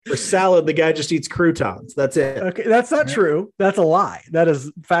For salad, the guy just eats croutons. That's it. Okay, that's not true. That's a lie. That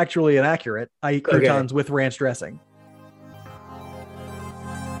is factually inaccurate. I eat croutons with ranch dressing.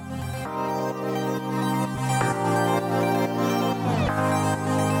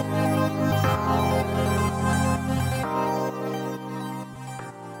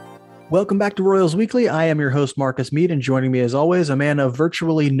 Welcome back to Royals Weekly. I am your host, Marcus Mead, and joining me as always, a man of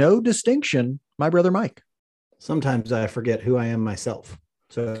virtually no distinction, my brother Mike. Sometimes I forget who I am myself.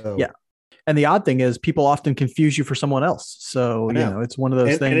 So yeah. And the odd thing is people often confuse you for someone else. So, it's one of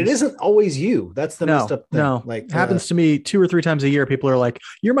those things. And it isn't always you. That's the messed up thing. No, it happens to me 2 or 3 times a year. People are like,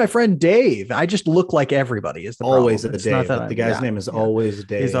 you're my friend Dave. I just look like everybody is the always problem. A Dave. The guy's name is always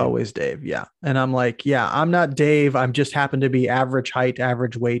Dave. He's always Dave. Yeah. And I'm like, I'm not Dave. I'm just happen to be average height,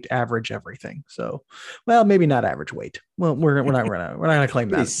 average weight, average everything. So, well, maybe not average weight. Well, we're not going to claim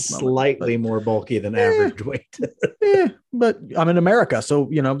that. He's slightly more bulky than average weight. But I'm in America. So,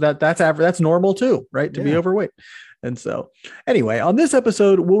 that's average. That's normal too, right? To be overweight. And so anyway, on this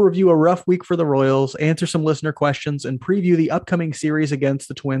episode, we'll review a rough week for the Royals, answer some listener questions, and preview the upcoming series against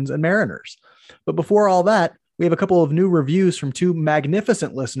the Twins and Mariners. But before all that, we have a couple of new reviews from 2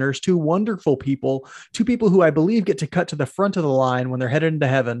 magnificent listeners, 2 wonderful people, 2 people who I believe get to cut to the front of the line when they're headed into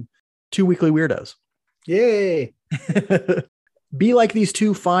heaven, 2 weekly weirdos. Yay. Be like these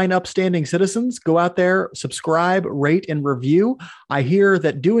 2 fine, upstanding citizens. Go out there, subscribe, rate, and review. I hear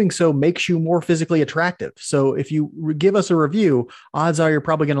that doing so makes you more physically attractive. So if you give us a review, odds are you're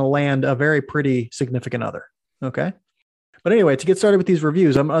probably going to land a very pretty significant other. Okay. But anyway, to get started with these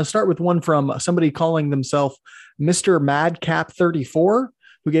reviews, I'm going to start with one from somebody calling themselves Mr. Madcap34,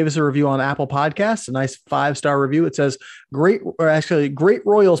 who gave us a review on Apple Podcasts, a nice 5-star review. It says, great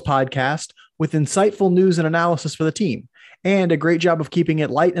Royals podcast with insightful news and analysis for the team, and a great job of keeping it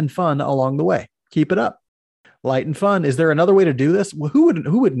light and fun along the way. Keep it up. Light and fun. Is there another way to do this? Well, who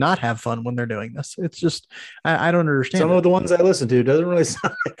would not have fun when they're doing this? It's just, I don't understand. Some of the ones I listen to doesn't really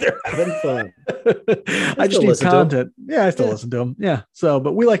sound like they're having fun. I just need content. Yeah, I still listen to them. Yeah. So,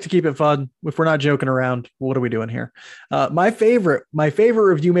 but we like to keep it fun. If we're not joking around, what are we doing here? My favorite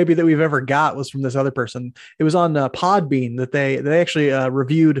review maybe that we've ever got was from this other person. It was on Podbean that they actually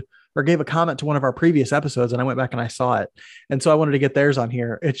reviewed or gave a comment to one of our previous episodes, and I went back and I saw it. And so I wanted to get theirs on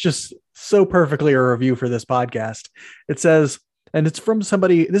here. It's just so perfectly a review for this podcast. It says, and it's from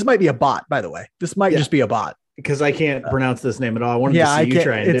somebody, this might be a bot, by the way. This might just be a bot. Because I can't pronounce this name at all. I wanted to see you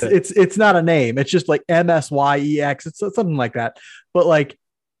try and do it. It's not a name. It's just like MSYEX. It's something like that. But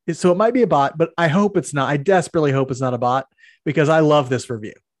so it might be a bot, but I hope it's not. I desperately hope it's not a bot because I love this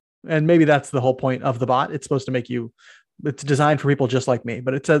review. And maybe that's the whole point of the bot. It's supposed to make you, it's designed for people just like me,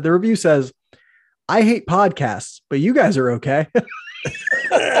 but it said, the review says, I hate podcasts, but you guys are okay.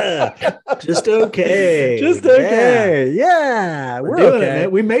 Just okay. Just okay. Yeah. We're doing it,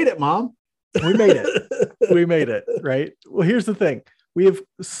 man. We made it, Mom. We made it. We made it. Right. Well, here's the thing. We have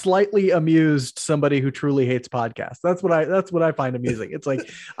slightly amused somebody who truly hates podcasts. That's what I find amusing. It's like,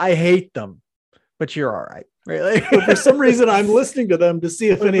 I hate them, but you're all right. Right. But for some reason, I'm listening to them to see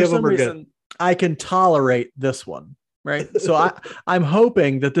if any of them are good. I can tolerate this one. Right. So I'm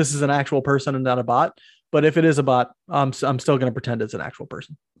hoping that this is an actual person and not a bot. But if it is a bot, I'm still going to pretend it's an actual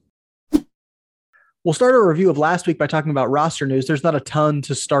person. We'll start our review of last week by talking about roster news. There's not a ton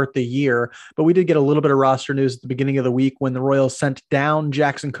to start the year, but we did get a little bit of roster news at the beginning of the week when the Royals sent down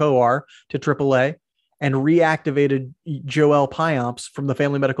Jackson Kowar to AAA and reactivated Joel Pyamps from the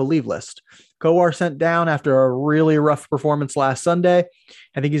family medical leave list. Kowar sent down after a really rough performance last Sunday.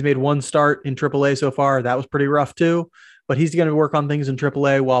 I think he's made 1 start in AAA so far. That was pretty rough too, but he's going to work on things in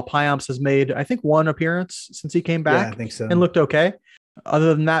AAA while Pyamps has made, I think, 1 appearance since he came back. Yeah, I think so. And looked okay.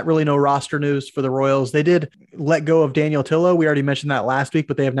 Other than that, really no roster news for the Royals. They did let go of Daniel Tillo. We already mentioned that last week,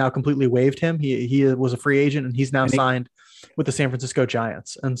 but they have now completely waived him. He was a free agent and he's now signed with the San Francisco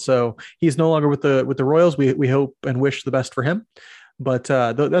Giants. And so he's no longer with the Royals. We hope and wish the best for him. But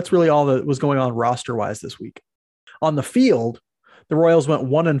that's really all that was going on roster wise this week. On the field, the Royals went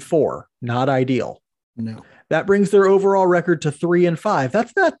 1-4, not ideal. No. That brings their overall record to 3-5.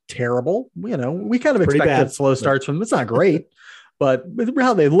 That's not terrible. We kind of expected slow starts from them. It's not great. But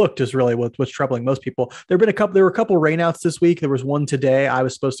how they looked is really what's troubling most people. There were a couple rainouts this week. There was one today. I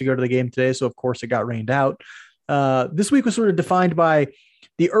was supposed to go to the game today, so of course it got rained out. This week was sort of defined by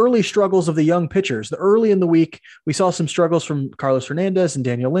the early struggles of the young pitchers. Early in the week, we saw some struggles from Carlos Hernandez and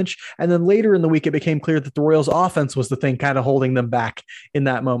Daniel Lynch. And then later in the week, it became clear that the Royals offense was the thing kind of holding them back in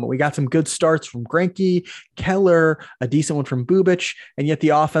that moment. We got some good starts from Greinke, Keller, a decent one from Bubic, and yet the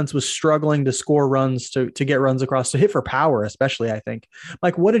offense was struggling to score runs, to get runs across, to hit for power, especially, I think.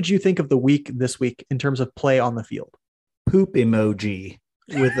 Mike, what did you think of the week this week in terms of play on the field? Poop emoji.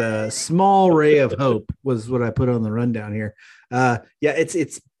 with a small ray of hope was what I put on the rundown here. Yeah,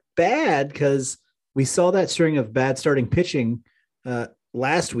 it's bad because we saw that string of bad starting pitching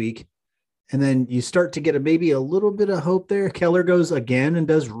last week, and then you start to get maybe a little bit of hope there. Keller goes again and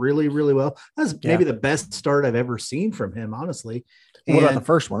does really, really well. That's maybe the best start I've ever seen from him, honestly. What about the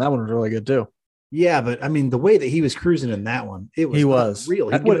first one? That one was really good too. Yeah, but I mean, the way that he was cruising in that one, it was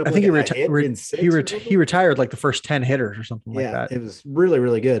real. I think he retired like the first 10 hitters or something like that. It was really,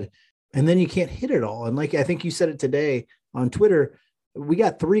 really good. And then you can't hit it all. And like I think you said it today on Twitter, we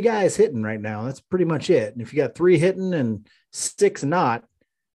got 3 guys hitting right now. That's pretty much it. And if you got 3 hitting and 6 not,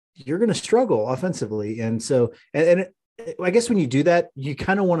 you're going to struggle offensively. And so, I guess when you do that, you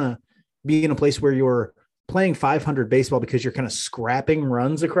kind of want to be in a place where you're playing 500 baseball because you're kind of scrapping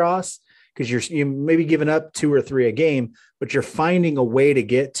runs across, because you maybe giving up 2 or 3 a game, but you're finding a way to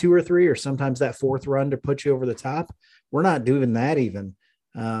get 2 or 3, or sometimes that 4th run to put you over the top. We're not doing that even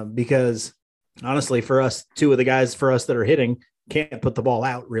because honestly, for us, 2 of the guys for us that are hitting can't put the ball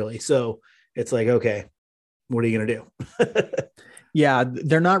out really. So it's like, okay, what are you going to do? Yeah,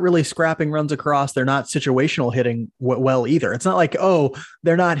 they're not really scrapping runs across. They're not situational hitting well either. It's not like, oh,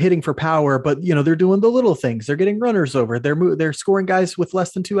 they're not hitting for power, but they're doing the little things. They're getting runners over. They're scoring guys with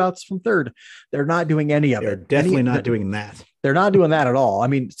less than 2 outs from third. They're not doing any of it. They're definitely not doing that. They're not doing that at all. I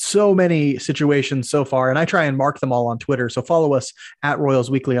mean, so many situations so far, and I try and mark them all on Twitter. So follow us at Royals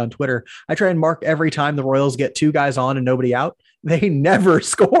Weekly on Twitter. I try and mark every time the Royals get 2 guys on and nobody out. They never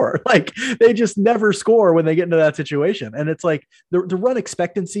score. Like they just never score when they get into that situation. And it's like the run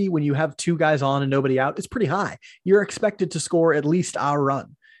expectancy when you have 2 guys on and nobody out is pretty high. You're expected to score at least a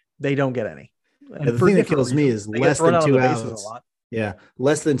run. They don't get any. And the thing that kills me is less than 2 outs. Yeah.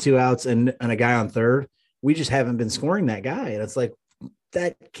 Less than 2 outs and a guy on third. We just haven't been scoring that guy. And it's like,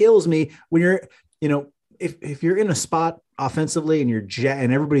 that kills me when you're, if you're in a spot offensively and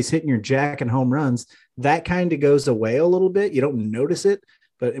and everybody's hitting your jack and home runs, that kind of goes away a little bit. You don't notice it,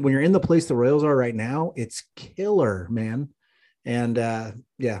 but when you're in the place the Royals are right now, it's killer, man. And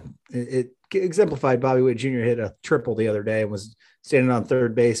it exemplified. Bobby Witt Jr. hit a triple the other day and was standing on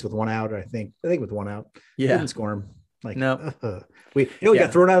third base with 1 out. I think with 1 out. Yeah. Didn't score him. Like, no, we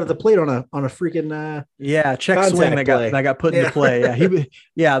got thrown out of the plate on a freaking check swing that got put into play.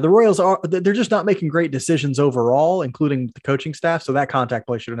 Yeah, the Royals they're just not making great decisions overall, including the coaching staff. So that contact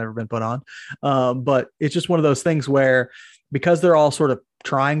play should have never been put on. But it's just one of those things where because they're all sort of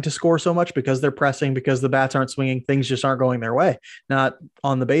trying to score so much, because they're pressing, because the bats aren't swinging, things just aren't going their way. Not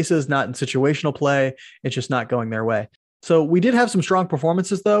on the bases, not in situational play. It's just not going their way. So we did have some strong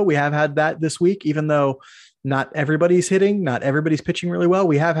performances, though. We have had that this week, even though not everybody's hitting, not everybody's pitching really well.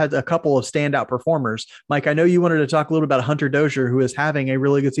 We have had a couple of standout performers. Mike, I know you wanted to talk a little about Hunter Dozier, who is having a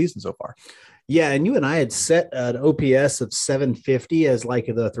really good season so far. Yeah, and you and I had set an OPS of 750 as like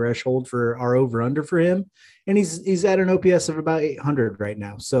the threshold for our over-under for him, and he's at an OPS of about 800 right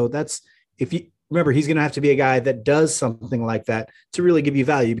now. So that's, if you remember, he's going to have to be a guy that does something like that to really give you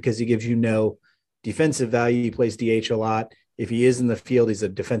value, because he gives you no defensive value. He plays DH a lot. If he is in the field, he's a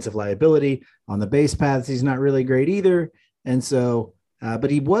defensive liability. On the base paths, he's not really great either. And so, but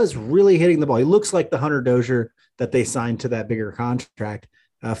he was really hitting the ball. He looks like the Hunter Dozier that they signed to that bigger contract.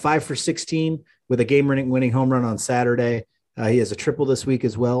 5 for 16 with a game-winning home run on Saturday. He has a triple this week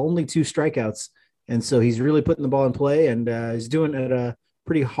as well. Only 2 strikeouts. And so he's really putting the ball in play, and he's doing it at a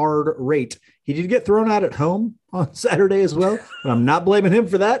pretty hard rate. He did get thrown out at home on Saturday as well, but I'm not blaming him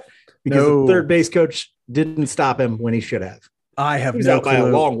for that, because the third base coach didn't stop him when he should have. I have no out clue. By a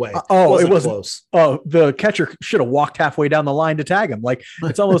long way. It wasn't close. Oh, the catcher should have walked halfway down the line to tag him. Like,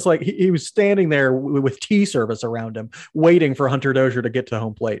 it's almost like he was standing there with tea service around him, waiting for Hunter Dozier to get to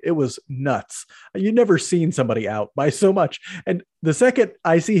home plate. It was nuts. You've never seen somebody out by so much. And the second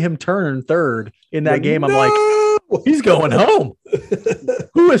I see him turn third in that game, I'm like, he's going home.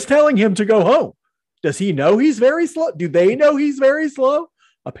 Who is telling him to go home? Does he know he's very slow? Do they know he's very slow?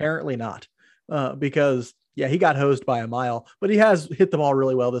 Apparently not, because he got hosed by a mile, but he has hit the ball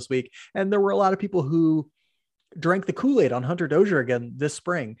really well this week. And there were a lot of people who drank the Kool-Aid on Hunter Dozier again this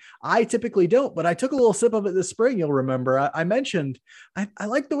spring. I typically don't, but I took a little sip of it this spring. You'll remember I mentioned, I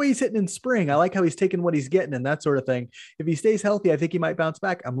like the way he's hitting in spring. I like how he's taking what he's getting and that sort of thing. If he stays healthy, I think he might bounce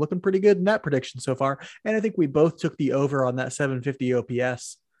back. I'm looking pretty good in that prediction so far. And I think we both took the over on that 750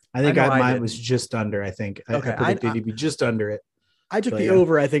 OPS. I think mine was just under, I think. Okay. I predicted he'd be just under it. I took the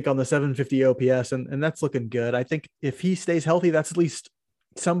over, I think, on the 750 OPS, and that's looking good. I think if he stays healthy, that's at least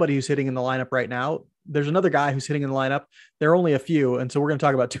somebody who's hitting in the lineup right now. There's another guy who's hitting in the lineup. There are only a few, and so we're going to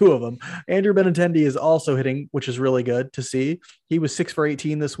talk about two of them. Andrew Benintendi is also hitting, which is really good to see. He was 6 for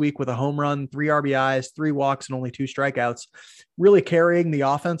 18 this week with a home run, 3 RBIs, 3 walks, and only 2 strikeouts. Really carrying the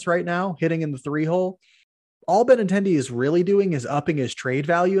offense right now, hitting in the 3-hole. All Benintendi is really doing is upping his trade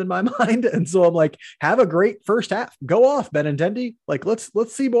value in my mind. And so I'm like, have a great first half. Go off, Benintendi. Like, let's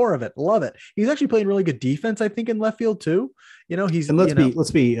see more of it. Love it. He's actually playing really good defense, I think, in left field too.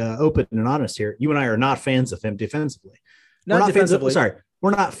 Let's be open and honest here. You and I are not fans of him defensively. Not defensively.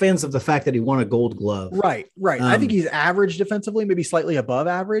 We're not fans of the fact that he won a Gold Glove. Right. I think he's average defensively, maybe slightly above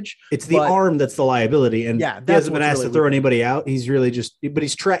average. It's the arm that's the liability, and he hasn't been asked to throw anybody out. He's really but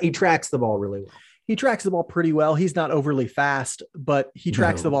he tracks the ball really well. He tracks the ball pretty well. He's not overly fast, but he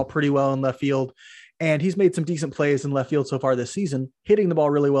tracks the ball pretty well in left field. And he's made some decent plays in left field so far this season, hitting the ball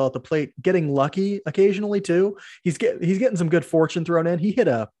really well at the plate, getting lucky occasionally too. He's getting some good fortune thrown in. He hit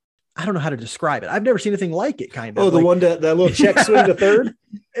I don't know how to describe it. I've never seen anything like it, kind of. Oh, that little check swing to third?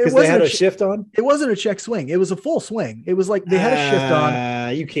 Because they had a shift on? It wasn't a check swing. It was a full swing. It was like they had a shift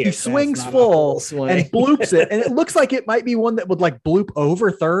on. You can't. He swings full and bloops it. And it looks like it might be one that would like bloop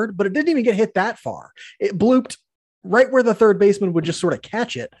over third, but it didn't even get hit that far. It blooped right where the third baseman would just sort of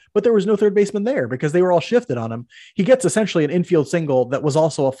catch it, but there was no third baseman there because they were all shifted on him. He gets essentially an infield single that was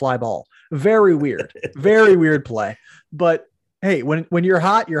also a fly ball. Very weird. Very weird play. But hey, when you're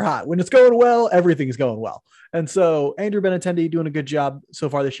hot, you're hot. When it's going well, everything's going well. And so Andrew Benintendi doing a good job so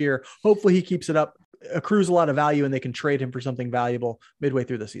far this year. Hopefully he keeps it up, accrues a lot of value, and they can trade him for something valuable midway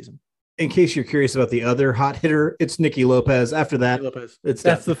through the season. In case you're curious about the other hot hitter, it's Nicky Lopez. After that,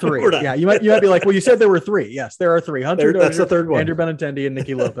 that's the 3. Yeah, you might be like, well, you said there were 3. Yes, there are 3. Hunter Dozier, that's the third one. Andrew Benintendi, and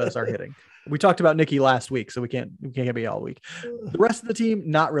Nicky Lopez are hitting. We talked about Nicky last week, so we can't be all week. The rest of the team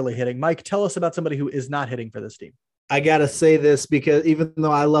not really hitting. Mike, tell us about somebody who is not hitting for this team. I got to say this because even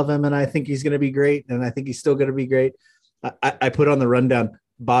though I love him and I think he's going to be great, and I think he's still going to be great, I put on the rundown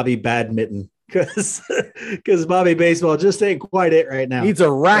Bobby Badminton because Bobby Baseball just ain't quite it right now. Needs a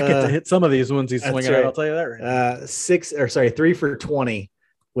racket to hit some of these ones he's swinging at. I'll tell you that right 3 for 20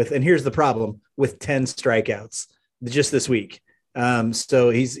 and here's the problem with 10 strikeouts just this week. So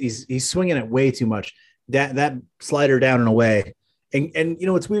he's swinging it way too much. That slider down and away. And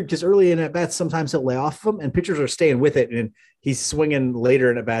it's weird because early in at bats, sometimes he'll lay off of them and pitchers are staying with it and he's swinging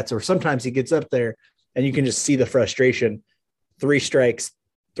later in at bats, or sometimes he gets up there and you can just see the frustration. 3 strikes,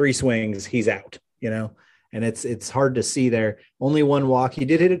 3 swings, he's out, and it's hard to see there. Only 1 walk. He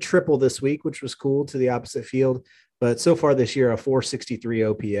did hit a triple this week, which was cool to the opposite field, but so far this year, a 463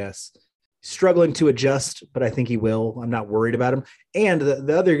 OPS. Struggling to adjust, but I think he will. I'm not worried about him. And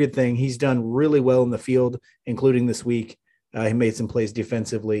the other good thing, he's done really well in the field, including this week. He made some plays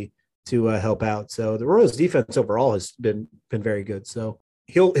defensively to help out. So the Royals defense overall has been very good. So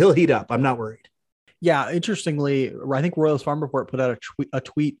he'll heat up. I'm not worried. Yeah. Interestingly, I think Royals Farm Report put out a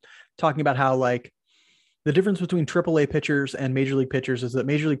tweet talking about how like the difference between AAA pitchers and major league pitchers is that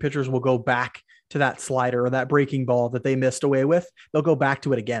major league pitchers will go back to that slider or that breaking ball that they missed away with. They'll go back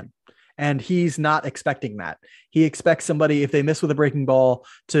to it again. And he's not expecting that. He expects somebody, if they miss with a breaking ball,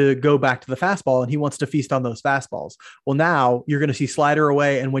 to go back to the fastball, and he wants to feast on those fastballs. Well, now you're going to see slider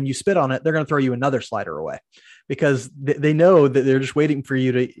away, and when you spit on it, they're going to throw you another slider away because they know that they're just waiting for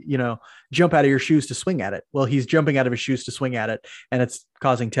you to, jump out of your shoes to swing at it. Well, he's jumping out of his shoes to swing at it, and it's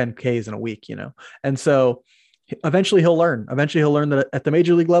causing 10 Ks in a week, And so eventually he'll learn. Eventually he'll learn that at the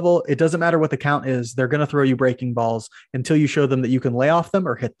major league level, it doesn't matter what the count is. They're going to throw you breaking balls until you show them that you can lay off them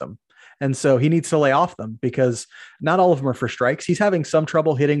or hit them. And so he needs to lay off them because not all of them are for strikes. He's having some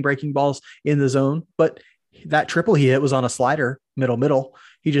trouble hitting breaking balls in the zone, but that triple he hit was on a slider, middle.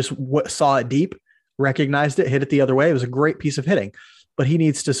 He just saw it deep, recognized it, hit it the other way. It was a great piece of hitting, but he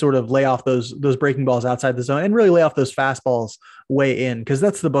needs to sort of lay off those breaking balls outside the zone and really lay off those fastballs way in, because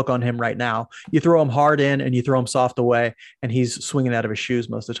that's the book on him right now. You throw him hard in and you throw him soft away, and he's swinging out of his shoes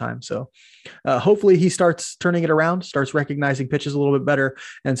most of the time. So hopefully he starts turning it around, starts recognizing pitches a little bit better,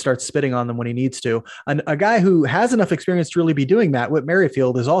 and starts spitting on them when he needs to. A guy who has enough experience to really be doing that, Whit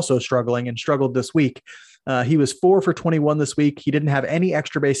Merrifield, is also struggling and struggled this week. He was 4 for 21 this week. He didn't have any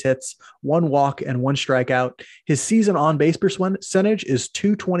extra base hits, 1 walk and 1 strikeout. His season on base percentage is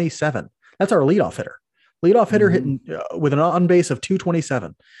 .227. That's our leadoff hitter. Leadoff hitter hitting with an on base of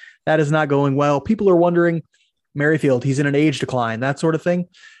 .227. That is not going well. People are wondering, Merrifield, he's in an age decline, that sort of thing.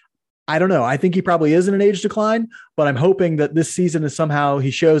 I don't know. I think he probably is in an age decline, but I'm hoping that this season is somehow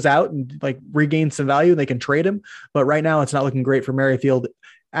he shows out and like regains some value and they can trade him. But right now it's not looking great for Merrifield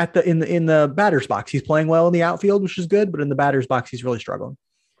in the batter's box. He's playing well in the outfield, which is good, but in the batter's box, he's really struggling.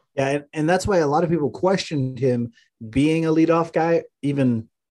 Yeah. And that's why a lot of people questioned him being a leadoff guy, even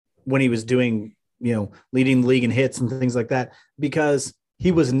when he was doing, leading the league in hits and things like that, because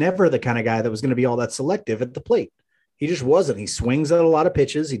he was never the kind of guy that was going to be all that selective at the plate. He just wasn't. He swings at a lot of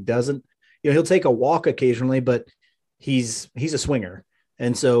pitches. He doesn't, he'll take a walk occasionally, but he's a swinger.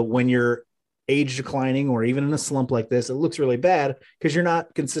 And so when you're age declining or even in a slump like this, it looks really bad because you're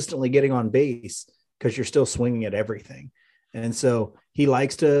not consistently getting on base because you're still swinging at everything. And so he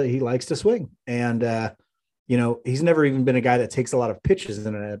likes to swing. And, he's never even been a guy that takes a lot of pitches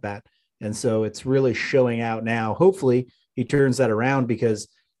in an at bat. And so it's really showing out now. Hopefully he turns that around, because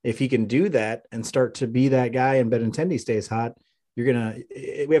if he can do that and start to be that guy and Benintendi stays hot, we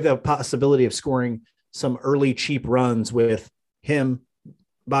have the possibility of scoring some early cheap runs with him,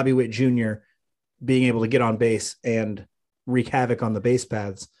 Bobby Witt Jr. being able to get on base and wreak havoc on the base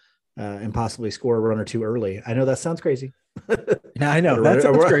paths and possibly score a run or two early. I know that sounds crazy. Yeah, I know. That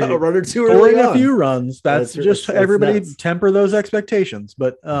sounds crazy. A run or two early. Scoring a few runs. That's everybody nuts. Temper those expectations.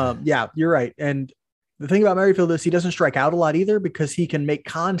 But yeah, you're right. And the thing about Merrifield is he doesn't strike out a lot either, because he can make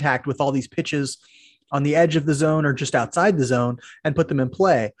contact with all these pitches on the edge of the zone or just outside the zone and put them in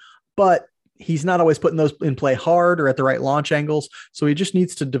play. But he's not always putting those in play hard or at the right launch angles. So he just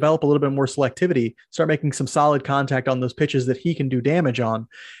needs to develop a little bit more selectivity, start making some solid contact on those pitches that he can do damage on,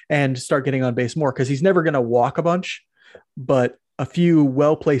 and start getting on base more, because he's never going to walk a bunch, but a few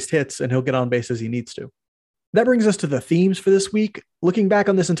well-placed hits and he'll get on base as he needs to. That brings us to the themes for this week. Looking back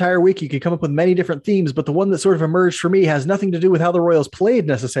on this entire week, you could come up with many different themes, but the one that sort of emerged for me has nothing to do with how the Royals played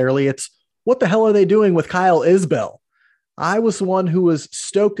necessarily. It's what the hell are they doing with Kyle Isbell? I was the one who was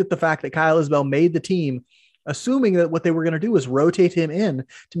stoked at the fact that Kyle Isbell made the team, assuming that what they were going to do was rotate him in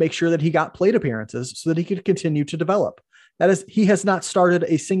to make sure that he got plate appearances so that he could continue to develop. That is, he has not started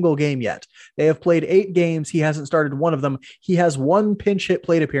a single game yet. They have played 8 games. He hasn't started one of them. He has 1 pinch hit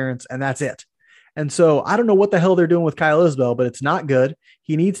plate appearance, and that's it. And so I don't know what the hell they're doing with Kyle Isbell, but it's not good.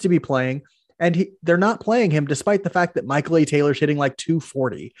 He needs to be playing. And they're not playing him despite the fact that Michael A. Taylor's hitting like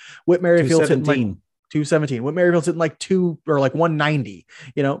 240. Whit Merrifield's hitting like 217. Whit Merrifield's hitting like 190.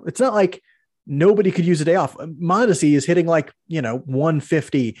 It's not like nobody could use a day off. Mondesi is hitting like,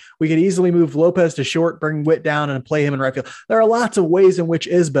 150. We could easily move Lopez to short, bring Witt down and play him in right field. There are lots of ways in which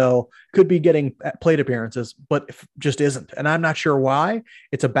Isbell could be getting plate appearances, but just isn't. And I'm not sure why.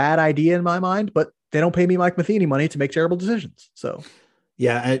 It's a bad idea in my mind, but they don't pay me Mike Matheny money to make terrible decisions. So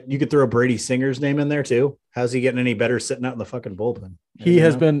yeah, you could throw Brady Singer's name in there too. How's he getting any better sitting out in the fucking bullpen? He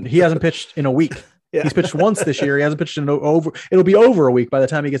hasn't pitched in a week. Yeah. He's pitched once this year. He hasn't pitched it'll be over a week by the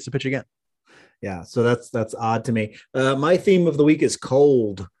time he gets to pitch again. Yeah, so that's odd to me. My theme of the week is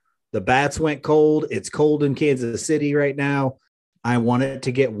cold. The bats went cold. It's cold in Kansas City right now. I want it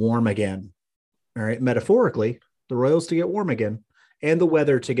to get warm again. All right, metaphorically, the Royals to get warm again, and the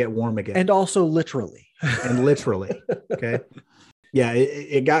weather to get warm again. And also literally. And literally, okay? Yeah,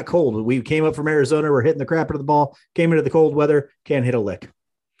 it got cold. We came up from Arizona. We're hitting the crap out of the ball. Came into the cold weather. Can't hit a lick.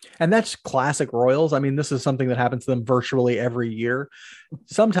 And that's classic Royals. I mean, this is something that happens to them virtually every year.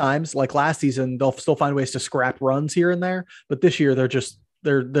 Sometimes, like last season, they'll still find ways to scrap runs here and there. But this year,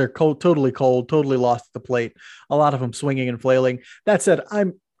 they're cold, totally lost at the plate. A lot of them swinging and flailing. That said,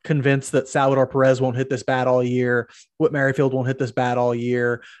 I'm convinced that Salvador Perez won't hit this bat all year. Whit Merrifield won't hit this bat all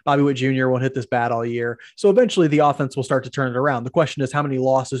year. Bobby Witt Jr. won't hit this bat all year. So eventually, the offense will start to turn it around. The question is, how many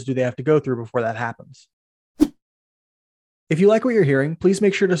losses do they have to go through before that happens? If you like what you're hearing, please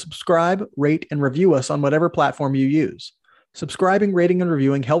make sure to subscribe, rate, and review us on whatever platform you use. Subscribing, rating, and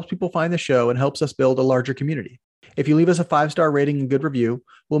reviewing helps people find the show and helps us build a larger community. If you leave us a 5-star rating and good review,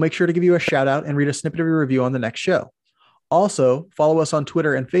 we'll make sure to give you a shout out and read a snippet of your review on the next show. Also, follow us on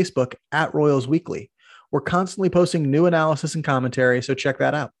Twitter and Facebook at Royals Weekly. We're constantly posting new analysis and commentary, so check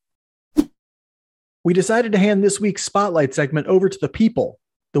that out. We decided to hand this week's Spotlight segment over to the people,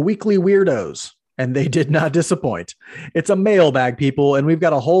 the weekly weirdos. And they did not disappoint. It's a mailbag, people, and we've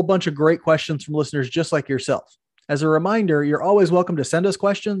got a whole bunch of great questions from listeners just like yourself. As a reminder, you're always welcome to send us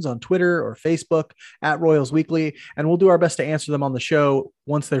questions on Twitter or Facebook at Royals Weekly, and we'll do our best to answer them on the show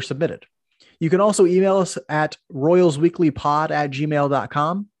once they're submitted. You can also email us at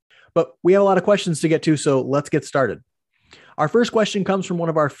royalsweeklypod@gmail.com, but we have a lot of questions to get to, so let's get started. Our first question comes from one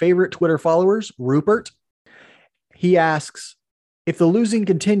of our favorite Twitter followers, Rupert. He asks, if the losing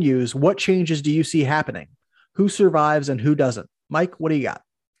continues, what changes do you see happening? Who survives and who doesn't? Mike, what do you got?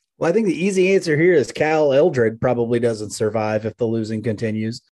 Well, I think the easy answer here is Cal Eldred probably doesn't survive if the losing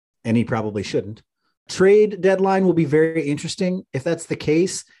continues, and he probably shouldn't. Trade deadline will be very interesting if that's the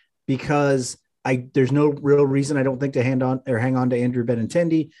case, because there's no real reason I don't think to hang on to Andrew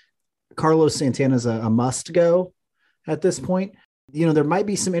Benintendi. Carlos Santana's a must go at this point. There might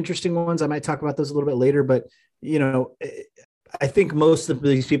be some interesting ones. I might talk about those a little bit later, but I think most of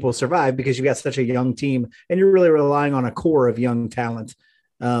these people survive because you've got such a young team and you're really relying on a core of young talent.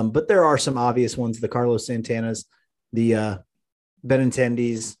 But there are some obvious ones, the Carlos Santanas, the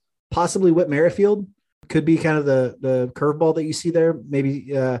Benintendis, possibly Whit Merrifield could be kind of the curveball that you see there.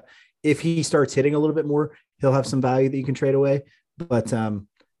 Maybe if he starts hitting a little bit more, he'll have some value that you can trade away. But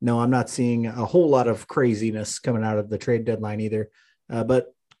no, I'm not seeing a whole lot of craziness coming out of the trade deadline either.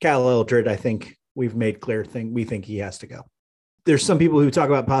 But Cal Eldred, I think we've made clear we think he has to go. There's some people who talk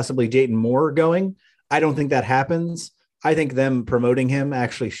about possibly Dayton Moore going. I don't think that happens. I think them promoting him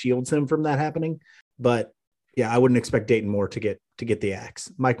actually shields him from that happening. But yeah, I wouldn't expect Dayton Moore to get the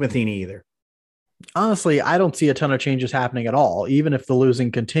axe. Mike Matheny either. Honestly, I don't see a ton of changes happening at all, even if the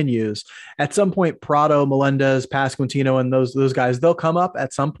losing continues. At some point, Prado, Melendez, Pasquantino, and those guys, they'll come up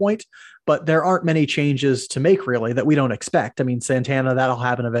at some point, but there aren't many changes to make really that we don't expect. I mean, Santana, that'll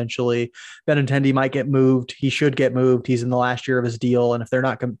happen eventually. Benintendi might get moved. He should get moved. He's in the last year of his deal, and if they're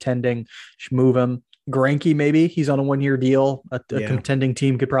not contending, move him. Greinke, maybe he's on a 1-year deal. A contending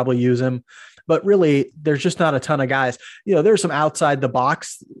team could probably use him. But really, there's just not a ton of guys. There's some outside the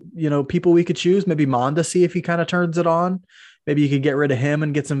box, people we could choose. Maybe Monda, see if he kind of turns it on. Maybe you could get rid of him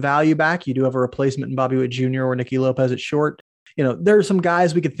and get some value back. You do have a replacement in Bobby Witt Jr. or Nicky Lopez at short. There's some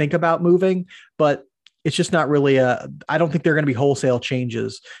guys we could think about moving, but it's just not really I don't think they're going to be wholesale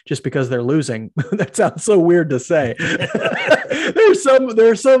changes just because they're losing. That sounds so weird to say.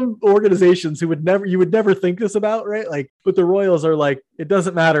 There are some organizations who you would never think this about, right? Like, but the Royals are like, it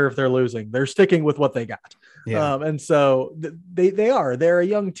doesn't matter if they're losing, they're sticking with what they got. Yeah. And so they're a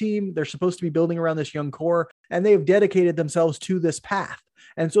young team. They're supposed to be building around this young core, and they've dedicated themselves to this path.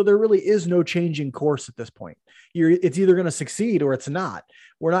 And so there really is no changing course at this point. It's either going to succeed or it's not.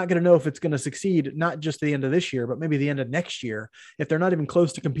 We're not going to know if it's going to succeed, not just the end of this year, but maybe the end of next year. If they're not even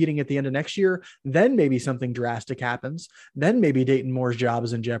close to competing at the end of next year, then maybe something drastic happens. Then maybe Dayton Moore's job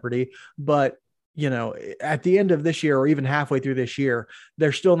is in jeopardy. But at the end of this year or even halfway through this year,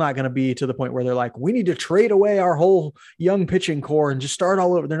 they're still not going to be to the point where they're like, we need to trade away our whole young pitching core and just start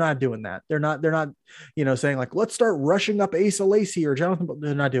all over. They're not doing that. They're not, saying like, let's start rushing up Asa Lacy or Jonathan.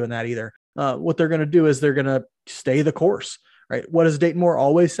 They're not doing that either. What they're going to do is they're going to stay the course, right? What does Dayton Moore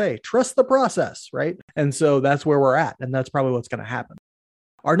always say? Trust the process, right? And so that's where we're at. And that's probably what's going to happen.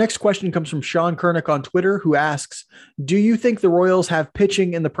 Our next question comes from Sean Kernick on Twitter, who asks, do you think the Royals have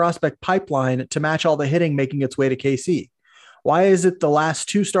pitching in the prospect pipeline to match all the hitting making its way to KC? Why is it the last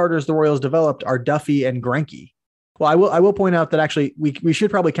 2 starters the Royals developed are Duffy and Greinke? Well, I will point out that actually we should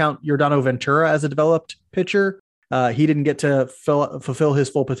probably count Yordano Ventura as a developed pitcher. He didn't get to fulfill his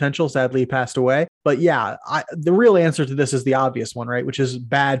full potential. Sadly, he passed away. But yeah, the real answer to this is the obvious one, right? Which is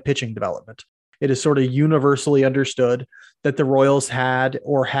bad pitching development. It is sort of universally understood that the Royals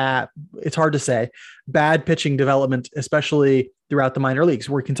it's hard to say, bad pitching development, especially throughout the minor leagues,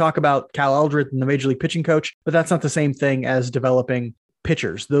 where we can talk about Cal Eldred and the major league pitching coach, but that's not the same thing as developing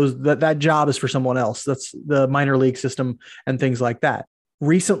pitchers. That job is for someone else. That's the minor league system and things like that.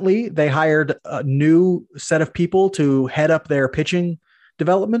 Recently, they hired a new set of people to head up their pitching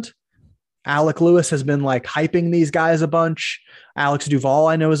development. Alec Lewis has been like hyping these guys a bunch. Alex Duvall,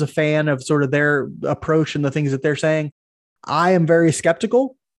 I know, is a fan of sort of their approach and the things that they're saying. I am very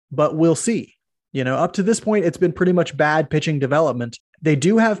skeptical, but we'll see. Up to this point, it's been pretty much bad pitching development. They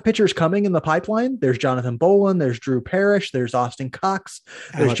do have pitchers coming in the pipeline. There's Jonathan Bolin, there's Drew Parrish, there's Austin Cox,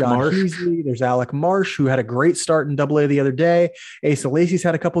 there's Alec John Heasley, there's Alec Marsh, who had a great start in AA the other day. Asa Lacy's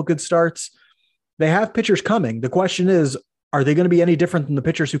had a couple good starts. They have pitchers coming. The question is, are they going to be any different than the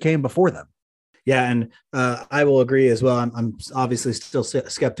pitchers who came before them? Yeah, and I will agree as well. I'm obviously still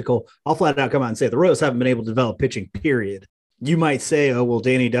skeptical. I'll flat out come out and say the Royals haven't been able to develop pitching, period. You might say, oh, well,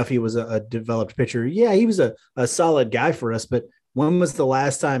 Danny Duffy was a developed pitcher. Yeah, he was a solid guy for us. But when was the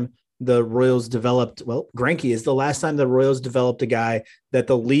last time the Royals developed? Well, Greinke is the last time the Royals developed a guy that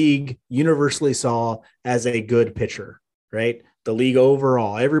the league universally saw as a good pitcher, right? The league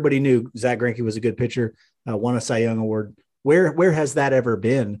overall, everybody knew Zach Greinke was a good pitcher, won a Cy Young Award. Where has that ever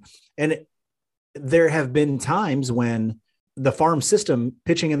been? And there have been times when the farm system,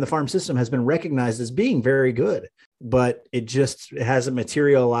 pitching in the farm system, has been recognized as being very good, but it hasn't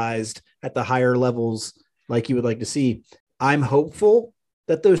materialized at the higher levels like you would like to see. I'm hopeful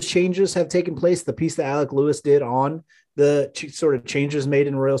that those changes have taken place. The piece that Alec Lewis did on the sort of changes made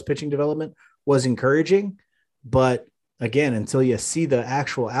in Royals pitching development was encouraging, but again, until you see the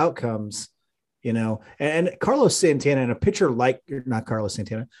actual outcomes, and Carlos Santana and a pitcher like, not Carlos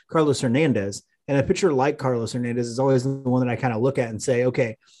Santana, Carlos Hernandez, and a pitcher like Carlos Hernandez is always the one that I kind of look at and say,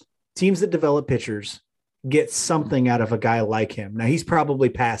 okay, teams that develop pitchers get something out of a guy like him. Now he's probably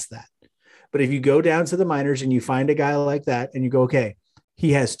past that. But if you go down to the minors and you find a guy like that and you go, okay,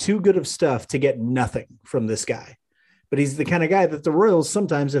 he has too good of stuff to get nothing from this guy. But he's the kind of guy that the Royals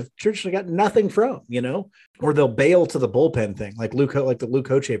sometimes have traditionally got nothing from, or they'll bail to the bullpen thing, like the Luke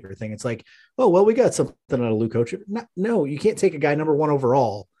Hochevar thing. It's like, oh, well, we got something out of Luke Hochevar. No, you can't take a guy number 1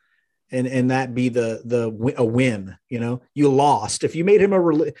 overall and that be a win. You lost. If you made him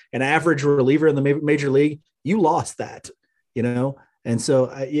an average reliever in the major league, you lost that, And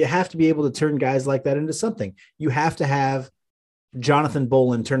so you have to be able to turn guys like that into something. You have to have Jonathan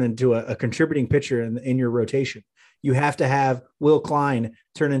Bolin turn into a contributing pitcher in your rotation. You have to have Will Klein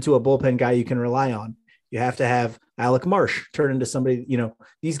turn into a bullpen guy you can rely on. You have to have Alec Marsh turn into somebody,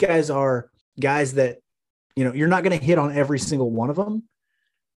 these guys are guys that, you're not going to hit on every single one of them.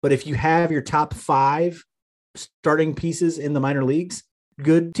 But if you have your top 5 starting pieces in the minor leagues,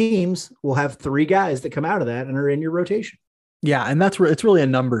 good teams will have 3 guys that come out of that and are in your rotation. Yeah. And it's really a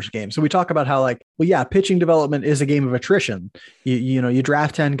numbers game. So we talk about how pitching development is a game of attrition. You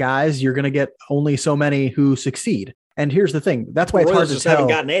draft 10 guys, you're going to get only so many who succeed. And here's the thing. That's why it's hard to tell. Haven't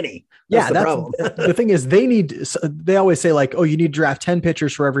gotten any. That's the problem. The thing is they always say you need to draft 10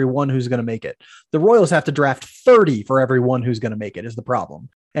 pitchers for every one who's going to make it. The Royals have to draft 30 for every one who's going to make it is the problem.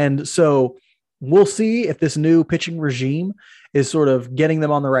 And so we'll see if this new pitching regime is sort of getting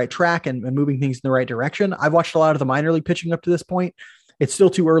them on the right track and moving things in the right direction. I've watched a lot of the minor league pitching up to this point. It's still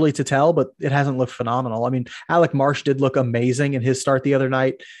too early to tell, but it hasn't looked phenomenal. I mean, Alec Marsh did look amazing in his start the other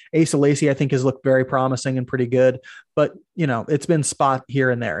night. Asa Lacy, I think, has looked very promising and pretty good, but it's been spot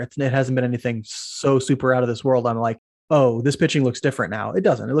here and there. It hasn't been anything so super out of this world. I'm like, oh, this pitching looks different now. It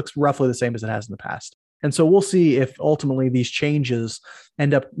doesn't. It looks roughly the same as it has in the past. And so we'll see if ultimately these changes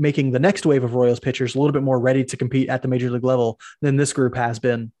end up making the next wave of Royals pitchers a little bit more ready to compete at the major league level than this group has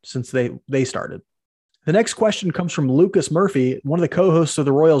been since they started. The next question comes from Lucas Murphy, one of the co-hosts of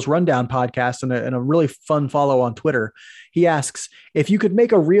the Royals Rundown podcast and a really fun follow on Twitter. He asks, if you could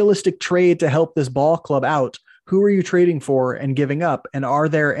make a realistic trade to help this ball club out, who are you trading for and giving up? And are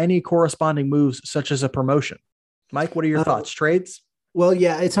there any corresponding moves such as a promotion? Mike, what are your thoughts? Trades? Well,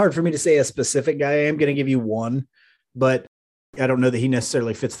 yeah, it's hard for me to say a specific guy. I am going to give you one, but I don't know that he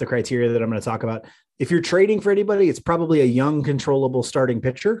necessarily fits the criteria that I'm going to talk about. If you're trading for anybody, it's probably a young, controllable starting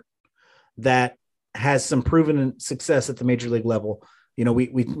pitcher that has some proven success at the major league level.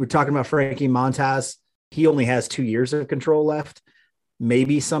 We're talking about Frankie Montas. He only has 2 years of control left,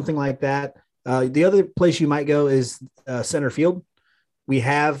 maybe something like that. The other place you might go is center field. We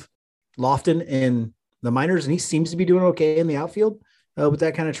have Lofton in the minors, and he seems to be doing okay in the outfield. With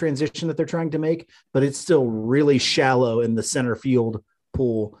that kind of transition that they're trying to make, but it's still really shallow in the center field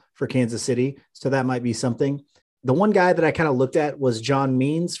pool for Kansas City. So that might be something. The one guy that I kind of looked at was John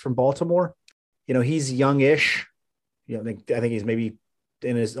Means from Baltimore. He's youngish. I think he's maybe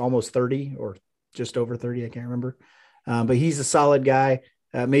in his almost 30 or just over 30. I can't remember. But he's a solid guy.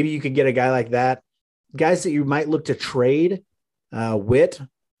 Maybe you could get a guy like that. Guys that you might look to trade. Witt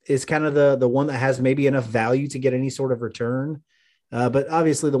is kind of the one that has maybe enough value to get any sort of return. But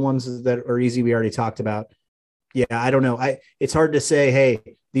obviously the ones that are easy, we already talked about. Yeah, I don't know. It's hard to say,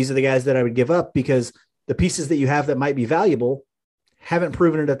 hey, these are the guys that I would give up because the pieces that you have that might be valuable haven't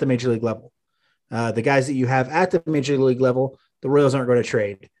proven it at the major league level. The guys that you have at the major league level, the Royals aren't going to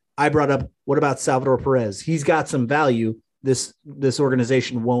trade. I brought up, what about Salvador Perez? He's got some value. This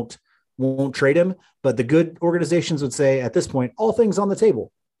organization won't trade him, but the good organizations would say at this point, all things on the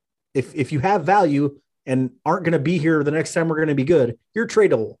table. If you have value and aren't going to be here the next time we're going to be good, you're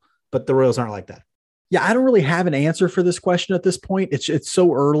tradable. But the Royals aren't like that. Yeah, I don't really have an answer for this question at this point. It's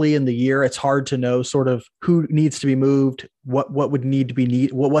so early in the year. It's hard to know sort of who needs to be moved, what would need to be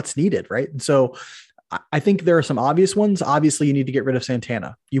what's needed, right? And so I think there are some obvious ones. Obviously, you need to get rid of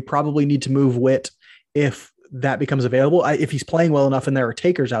Santana. You probably need to move Witt if that becomes available. If he's playing well enough and there are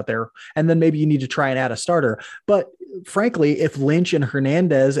takers out there, and then maybe you need to try and add a starter. But frankly, if Lynch and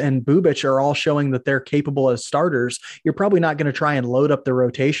Hernandez and Bubic are all showing that they're capable as starters, you're probably not going to try and load up the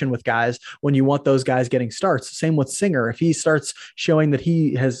rotation with guys when you want those guys getting starts. Same with Singer. If he starts showing that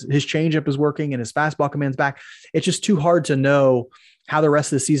his changeup is working and his fastball command's back, it's just too hard to know how the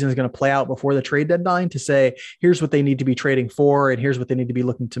rest of the season is going to play out before the trade deadline to say, here's what they need to be trading for, and here's what they need to be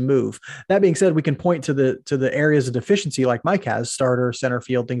looking to move. That being said, we can point to the areas of deficiency like Mike has, starter, center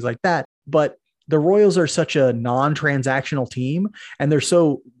field, things like that. But the Royals are such a non-transactional team, and they're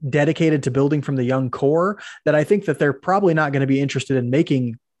so dedicated to building from the young core that I think that they're probably not going to be interested in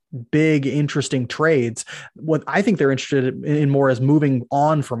making big, interesting trades. What I think they're interested in more is moving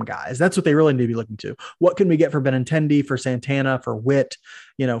on from guys. That's what they really need to be looking to. What can we get for Benintendi, for Santana, for Witt,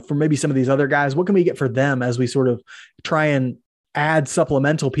 for maybe some of these other guys? What can we get for them as we sort of try and add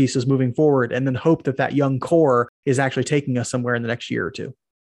supplemental pieces moving forward, and then hope that young core is actually taking us somewhere in the next year or two?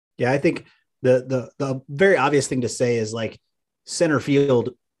 Yeah, I think the very obvious thing to say is like center field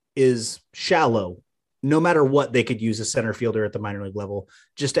is shallow. No matter what, they could use a center fielder at the minor league level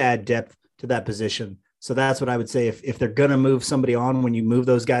just to add depth to that position. So that's what I would say. If they're going to move somebody on, when you move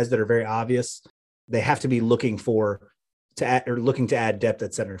those guys that are very obvious, they have to be looking to add depth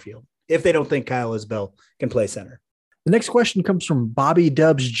at center field. If they don't think Kyle Isbell can play center. The next question comes from Bobby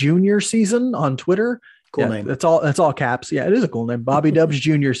Dubs Jr. season on Twitter. Cool name. That's all caps. Yeah, it is a cool name. Bobby Dubs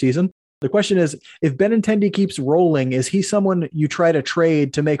Jr. season. The question is, if Benintendi keeps rolling, is he someone you try to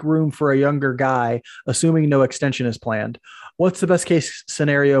trade to make room for a younger guy, assuming no extension is planned? What's the best case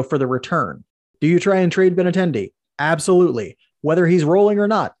scenario for the return? Do you try and trade Benintendi? Absolutely. Whether he's rolling or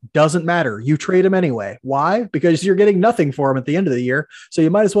not, doesn't matter. You trade him anyway. Why? Because you're getting nothing for him at the end of the year, so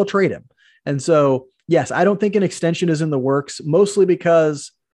you might as well trade him. And so, yes, I don't think an extension is in the works, mostly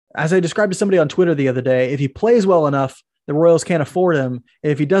because, as I described to somebody on Twitter the other day, if he plays well enough, the Royals can't afford him.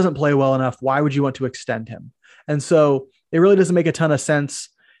 If he doesn't play well enough, why would you want to extend him? And so it really doesn't make a ton of sense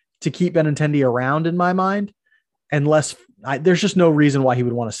to keep Benintendi around in my mind, unless there's just no reason why he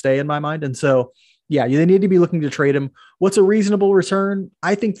would want to stay in my mind. And so, yeah, they need to be looking to trade him. What's a reasonable return?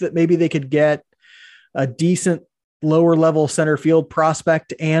 I think that maybe they could get a decent lower level center field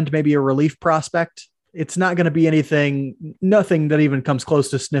prospect and maybe a relief prospect. It's not going to be nothing that even comes close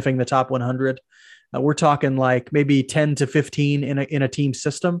to sniffing the top 100. We're talking like maybe 10 to 15 in a team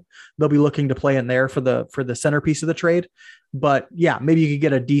system. They'll be looking to play in there for the centerpiece of the trade. But yeah, maybe you could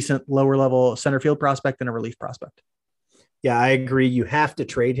get a decent lower level center field prospect and a relief prospect. Yeah, I agree. You have to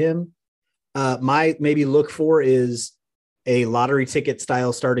trade him. My maybe look for is a lottery ticket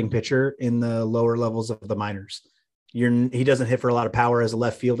style starting pitcher in the lower levels of the minors. He doesn't hit for a lot of power as a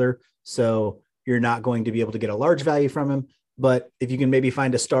left fielder, so you're not going to be able to get a large value from him. But if you can maybe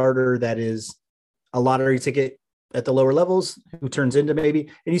find a starter that is a lottery ticket at the lower levels who turns into and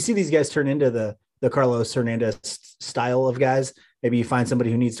you see these guys turn into the Carlos Hernandez style of guys. Maybe you find somebody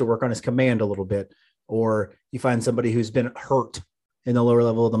who needs to work on his command a little bit, or you find somebody who's been hurt in the lower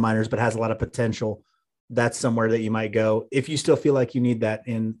level of the minors, but has a lot of potential. That's somewhere that you might go if you still feel like you need that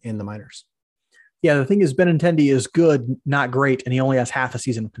in the minors. Yeah, the thing is, Benintendi is good, not great, and he only has half a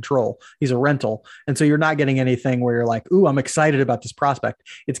season of control. He's a rental. And so you're not getting anything where you're like, ooh, I'm excited about this prospect.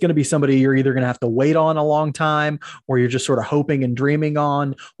 It's going to be somebody you're either going to have to wait on a long time, or you're just sort of hoping and dreaming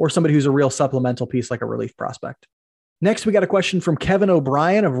on, or somebody who's a real supplemental piece like a relief prospect. Next, we got a question from Kevin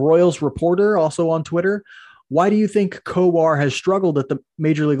O'Brien of Royals Reporter, also on Twitter. Why do you think Kowar has struggled at the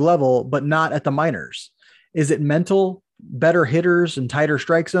major league level, but not at the minors? Is it mental, better hitters and tighter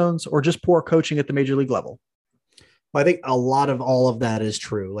strike zones, or just poor coaching at the major league level? Well, I think a lot of all of that is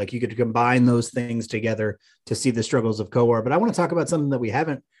true. Like you could combine those things together to see the struggles of Kowar. But I want to talk about something that we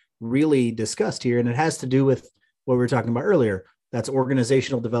haven't really discussed here, and it has to do with what we were talking about earlier. That's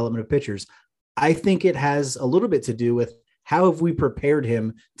organizational development of pitchers. I think it has a little bit to do with how have we prepared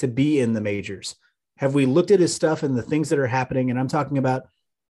him to be in the majors? Have we looked at his stuff and the things that are happening? And I'm talking about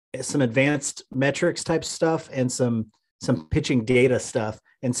some advanced metrics type stuff and some pitching data stuff,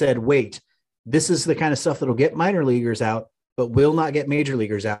 and said, wait, this is the kind of stuff that'll get minor leaguers out, but will not get major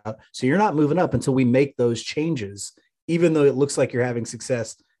leaguers out. So you're not moving up until we make those changes, even though it looks like you're having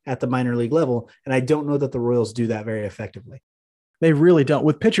success at the minor league level. And I don't know that the Royals do that very effectively. They really don't,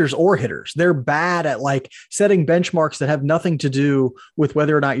 with pitchers or hitters. They're bad at like setting benchmarks that have nothing to do with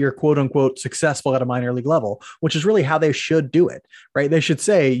whether or not you're quote unquote successful at a minor league level, which is really how they should do it, right? They should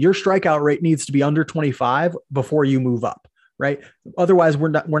say your strikeout rate needs to be under 25 before you move up, right? Otherwise we're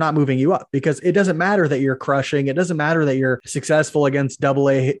not moving you up, because it doesn't matter that you're crushing. It doesn't matter that you're successful against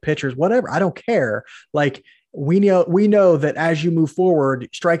AA pitchers, whatever. I don't care. Like, we know that as you move forward,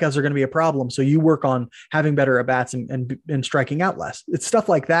 strikeouts are going to be a problem. So you work on having better at bats and striking out less. It's stuff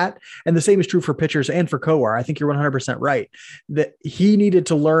like that. And the same is true for pitchers and for Kowar. I think you're 100% right that he needed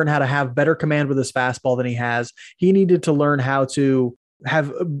to learn how to have better command with his fastball than he has. He needed to learn how to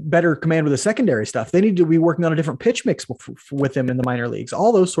have better command with the secondary stuff. They need to be working on a different pitch mix with him in the minor leagues,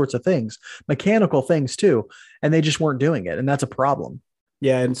 all those sorts of things, mechanical things too. And they just weren't doing it. And that's a problem.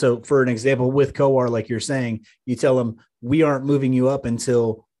 Yeah. And so for an example with Kowar, like you're saying, you tell him, we aren't moving you up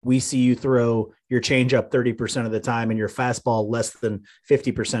until we see you throw your changeup 30% of the time and your fastball less than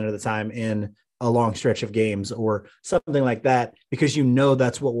 50% of the time in a long stretch of games, or something like that, because you know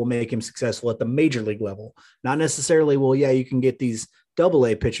that's what will make him successful at the major league level. Not necessarily, well, yeah, you can get these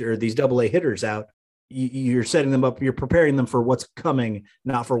double-A pitcher, these double-A hitters out, you're setting them up, you're preparing them for what's coming,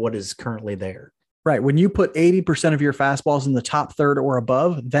 not for what is currently there. Right. When you put 80% of your fastballs in the top third or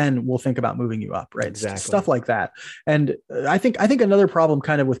above, then we'll think about moving you up. Right. Exactly. Stuff like that. And I think another problem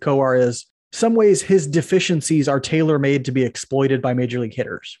kind of with Kowar is some ways his deficiencies are tailor-made to be exploited by major league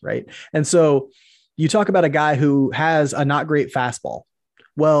hitters. Right. And so you talk about a guy who has a not great fastball.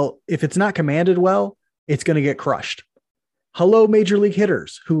 Well, if it's not commanded well, it's going to get crushed. Hello, major league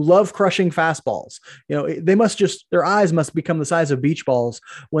hitters who love crushing fastballs. Their eyes must become the size of beach balls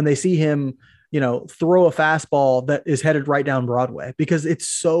when they see him, throw a fastball that is headed right down Broadway, because it's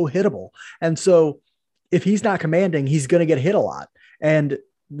so hittable. And so if he's not commanding, he's going to get hit a lot. And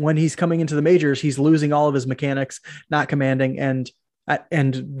when he's coming into the majors, he's losing all of his mechanics, not commanding and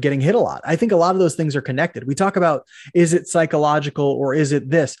getting hit a lot. I think a lot of those things are connected. We talk about, is it psychological or is it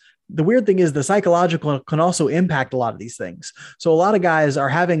this? The weird thing is the psychological can also impact a lot of these things. So a lot of guys are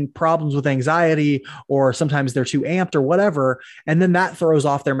having problems with anxiety, or sometimes they're too amped or whatever. And then that throws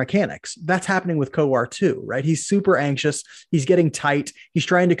off their mechanics. That's happening with Kowar too, right? He's super anxious. He's getting tight. He's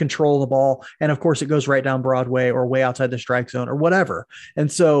trying to control the ball. And of course it goes right down Broadway or way outside the strike zone or whatever. And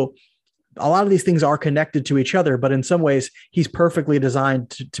so a lot of these things are connected to each other, but in some ways he's perfectly designed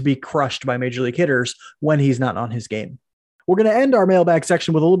to be crushed by major league hitters when he's not on his game. We're going to end our mailbag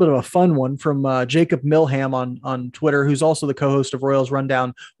section with a little bit of a fun one from Jacob Milham on Twitter, who's also the co-host of Royals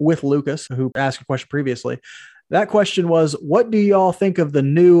Rundown with Lucas, who asked a question previously. That question was, what do y'all think of the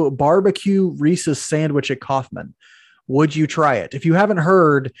new barbecue Reese's sandwich at Kaufman? Would you try it? If you haven't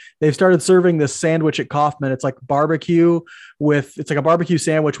heard, they've started serving this sandwich at Kaufman. It's like a barbecue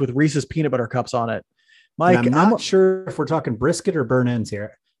sandwich with Reese's peanut butter cups on it. Mike, I'm not sure if we're talking brisket or burn ends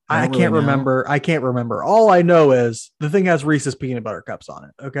here. I can't remember. I can't remember. All I know is the thing has Reese's peanut butter cups on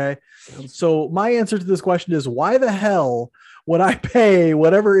it. Okay. So my answer to this question is, why the hell would I pay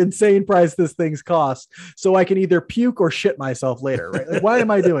whatever insane price this thing's cost so I can either puke or shit myself later? Right? Like, why am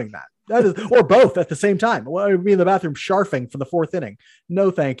I doing that? That is, or both at the same time. Well, I would be in the bathroom sharfing for the fourth inning.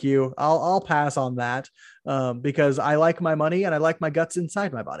 No, thank you. I'll pass on that because I like my money and I like my guts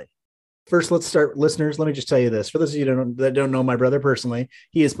inside my body. First, let's start, listeners. Let me just tell you this. For those of you that don't know my brother personally,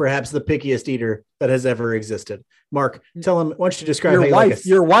 he is perhaps the pickiest eater that has ever existed. Mark, tell him, why don't you describe your how you wife? like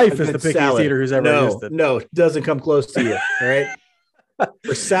your wife is the pickiest salad. eater who's ever existed. No, doesn't come close to you. All right.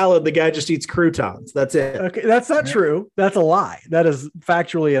 For salad, the guy just eats croutons. That's it. Okay, that's not true. That's a lie. That is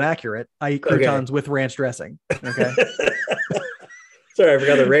factually inaccurate. I eat croutons with ranch dressing. Okay. Sorry, I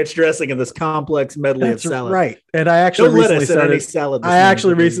forgot the ranch dressing and this complex medley of salad. Right. And I actually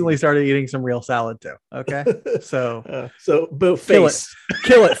recently started eating some real salad too. Okay. So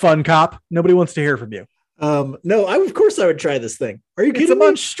kill it, fun cop. Nobody wants to hear from you. No, of course I would try this thing. Are you kidding me? It's a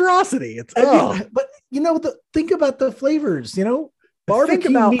monstrosity. But think about the flavors, Think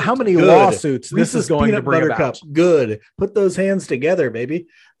about how many lawsuits this is going to bring about. Cup, good. Put those hands together, baby.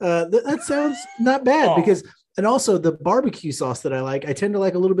 That sounds not bad because, and also the barbecue sauce that I tend to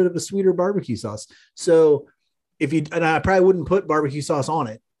like a little bit of a sweeter barbecue sauce. So and I probably wouldn't put barbecue sauce on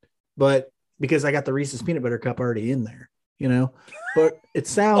it, but because I got the Reese's peanut butter cup already in there, but it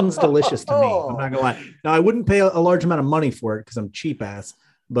sounds delicious to me. I'm not gonna lie. Now I wouldn't pay a large amount of money for it because I'm cheap ass,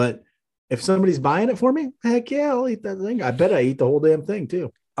 but if somebody's buying it for me, heck yeah, I'll eat that thing. I bet I eat the whole damn thing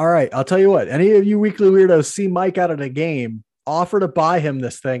too. All right. I'll tell you what, any of you weekly weirdos see Mike out at a game, offer to buy him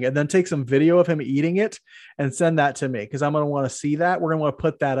this thing and then take some video of him eating it and send that to me. Because I'm going to want to see that. We're going to want to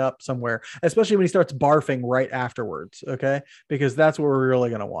put that up somewhere, especially when he starts barfing right afterwards. Okay. Because that's what we're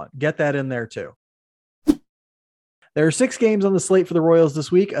really going to want. Get that in there too. There are 6 games on the slate for the Royals this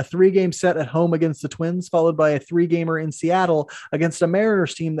week, a 3-game set at home against the Twins, followed by a 3-gamer in Seattle against a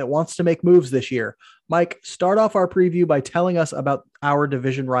Mariners team that wants to make moves this year. Mike, start off our preview by telling us about our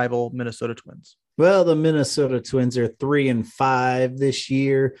division rival, Minnesota Twins. Well, the Minnesota Twins are 3-5 this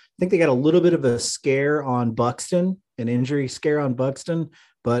year. I think they got a little bit of a scare on Buxton, an injury scare on Buxton,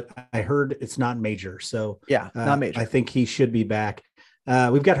 but I heard it's not major. So yeah, not major. I think he should be back.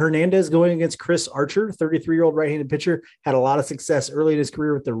 We've got Hernandez going against Chris Archer, 33-year-old right-handed pitcher, had a lot of success early in his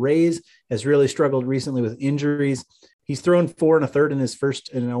career with the Rays, has really struggled recently with injuries. He's thrown 4 1/3 in his first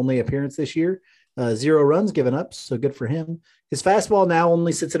and only appearance this year. 0 runs given up, so good for him. His fastball now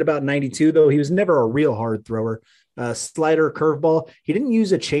only sits at about 92, though he was never a real hard thrower. Slider, curveball. He didn't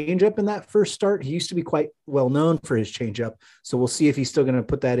use a changeup in that first start. He used to be quite well known for his changeup, so we'll see if he's still going to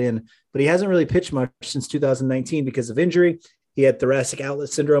put that in. But he hasn't really pitched much since 2019 because of injury. He had thoracic outlet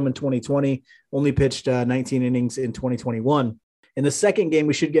syndrome in 2020, only pitched 19 innings in 2021. In the second game,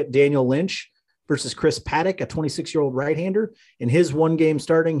 we should get Daniel Lynch versus Chris Paddock, a 26-year-old right-hander. In his one game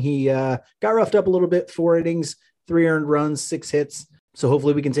starting, he got roughed up a little bit, 4 innings, 3 earned runs, 6 hits. So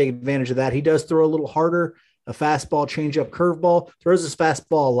hopefully we can take advantage of that. He does throw a little harder, a fastball, changeup, curveball, throws his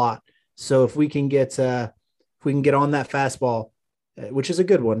fastball a lot. So if we can get on that fastball, which is a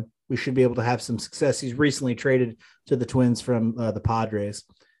good one, we should be able to have some success. He's recently traded to the Twins from the Padres.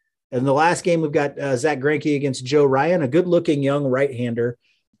 And the last game, we've got Zach Greinke against Joe Ryan, a good-looking young right-hander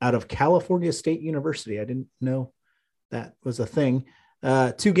out of California State University. I didn't know that was a thing.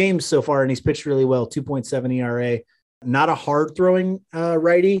 2 games so far, and he's pitched really well, 2.7 ERA. Not a hard-throwing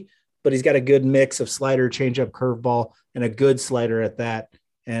righty, but he's got a good mix of slider, changeup, curveball, and a good slider at that,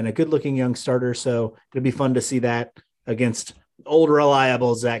 and a good-looking young starter. So it'll be fun to see that against old,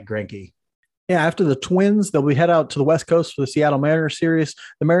 reliable Zach Greinke. Yeah, after the Twins, they'll be head out to the West Coast for the Seattle Mariners series.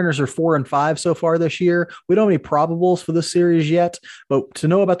 The Mariners are 4-5 so far this year. We don't have any probables for this series yet, but to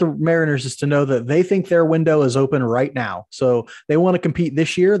know about the Mariners is to know that they think their window is open right now. So they want to compete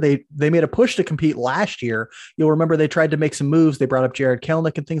this year. They made a push to compete last year. You'll remember they tried to make some moves. They brought up Jared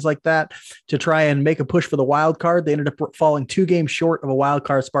Kelenic and things like that to try and make a push for the wild card. They ended up falling 2 games short of a wild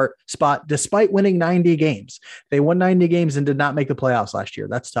card spot despite winning 90 games. They won 90 games and did not make the playoffs last year.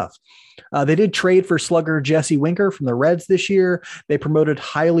 That's tough. They did trade for slugger Jesse Winker from the Reds this year. They promoted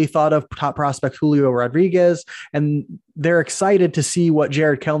highly thought of top prospect Julio Rodriguez, and they're excited to see what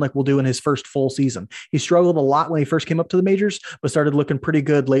Jared Kelenic will do in his first full season. He struggled a lot when he first came up to the majors, but started looking pretty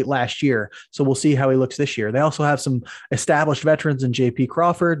good late last year. So we'll see how he looks this year. They also have some established veterans in JP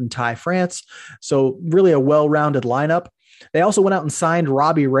Crawford and Ty France. So really a well-rounded lineup. They also went out and signed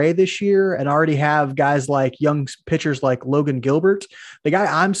Robbie Ray this year and already have guys like young pitchers like Logan Gilbert. The guy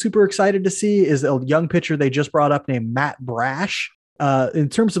I'm super excited to see is a young pitcher they just brought up named Matt Brash. In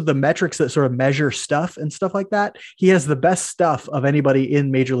terms of the metrics that sort of measure stuff and stuff like that, he has the best stuff of anybody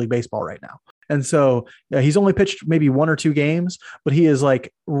in Major League Baseball right now. And so he's only pitched maybe 1 or 2 games, but he is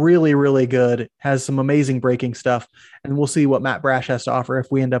like really, really good, has some amazing breaking stuff. And we'll see what Matt Brash has to offer if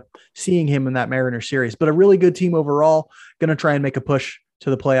we end up seeing him in that Mariners series. But a really good team overall, going to try and make a push to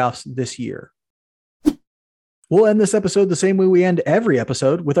the playoffs this year. We'll end this episode the same way we end every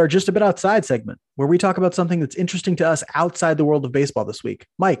episode, with our Just a Bit Outside segment, where we talk about something that's interesting to us outside the world of baseball this week.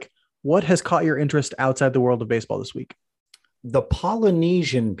 Mike, what has caught your interest outside the world of baseball this week? The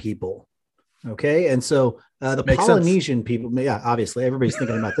Polynesian people. Okay. And so the Makes Polynesian sense. people, yeah, obviously everybody's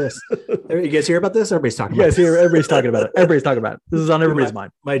thinking about this. You guys hear about this? Everybody's talking about this. Everybody's talking about it. Everybody's talking about it. This is on everybody's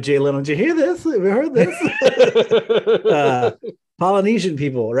mind. My Jay Leno, did you hear this? Have you heard this? Polynesian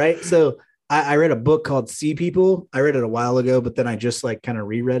people, right? So I read a book called Sea People. I read it a while ago, but then I just like kind of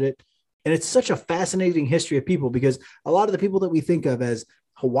reread it. And it's such a fascinating history of people, because a lot of the people that we think of as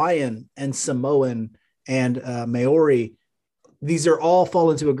Hawaiian and Samoan and Maori, these are all fall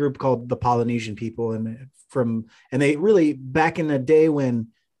into a group called the Polynesian people. And they really, back in the day when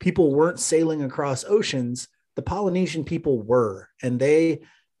people weren't sailing across oceans, the Polynesian people were, and they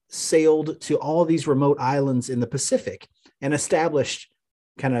sailed to all these remote islands in the Pacific and established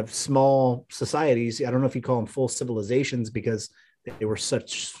kind of small societies. I don't know if you call them full civilizations because they were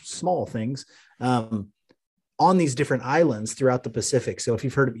such small things, on these different islands throughout the Pacific. So if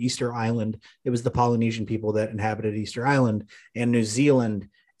you've heard of Easter Island, it was the Polynesian people that inhabited Easter Island, and New Zealand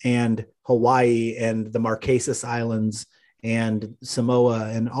and Hawaii and the Marquesas Islands and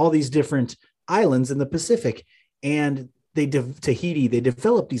Samoa and all these different islands in the Pacific. And Tahiti, they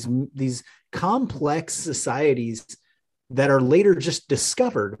developed these complex societies that are later just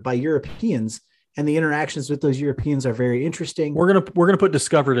discovered by Europeans. And the interactions with those Europeans are very interesting. We're gonna put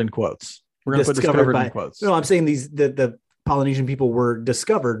discovered in quotes. We're going to put discovered in quotes. No, I'm saying the Polynesian people were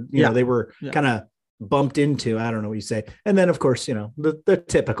discovered. You know, they were kind of bumped into. I don't know what you say. And then, of course, you know, the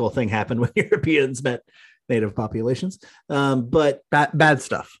typical thing happened when Europeans met native populations. But bad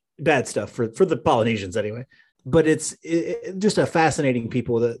stuff for the Polynesians anyway. But it's just a fascinating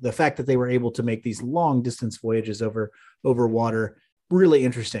people. The fact that they were able to make these long distance voyages over water, really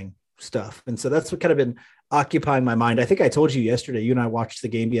interesting stuff. And so that's what kind of been occupying my mind. I think I told you yesterday, you and I watched the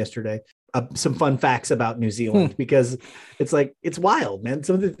game yesterday, some fun facts about New Zealand, because it's like, it's wild, man.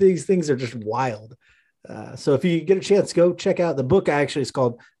 Some of these things are just wild. So if you get a chance, go check out the book. Actually, it's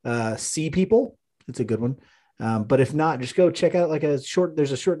called Sea People. It's a good one. But if not, just go check out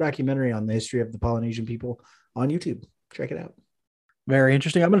there's a short documentary on the history of the Polynesian people on YouTube. Check it out. Very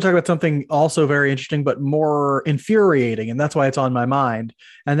interesting. I'm going to talk about something also very interesting, but more infuriating. And that's why it's on my mind.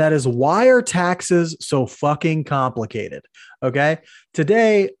 And that is, why are taxes so fucking complicated? Okay.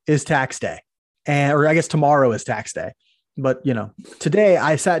 Today is tax day, or I guess tomorrow is tax day. But, you know, today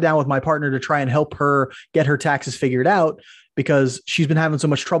I sat down with my partner to try and help her get her taxes figured out. because she's been having so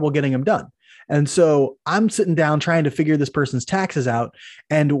much trouble getting them done. And so I'm sitting down trying to figure this person's taxes out,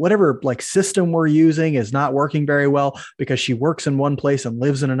 and whatever like system we're using is not working very well because she works in one place and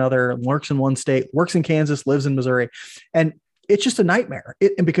lives in another, works in one state, works in Kansas, lives in Missouri. And it's just a nightmare.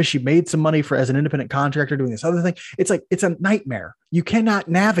 And because she made some money as an independent contractor doing this other thing, it's like, it's a nightmare. You cannot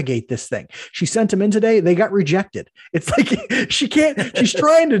navigate this thing. She sent them in today. They got rejected. It's like, she's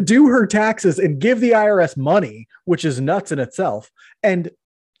trying to do her taxes and give the IRS money, which is nuts in itself. And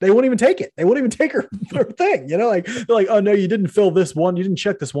they won't even take it. They won't even take her thing. Like, they're like, oh no, you didn't fill this one. You didn't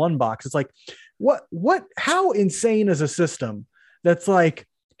check this one box. It's like, how insane is a system that's like,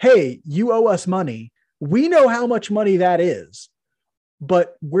 hey, you owe us money. We know how much money that is,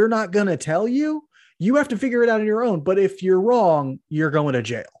 but we're not going to tell you. You have to figure it out on your own. But if you're wrong, you're going to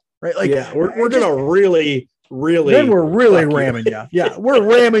jail, right? Like, yeah, we're going to really, then we're really ramming you. Yeah, we're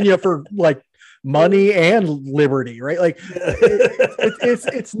ramming you for like money and liberty, right? Like,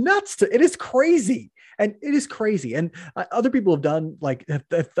 it's nuts. It is crazy. And it is crazy. And other people have done like,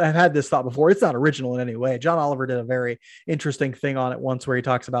 I've had this thought before. It's not original in any way. John Oliver did a very interesting thing on it once where he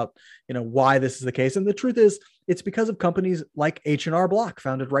talks about, why this is the case. And the truth is, it's because of companies like H&R Block,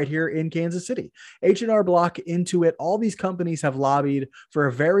 founded right here in Kansas City. H&R Block, Intuit, all these companies have lobbied for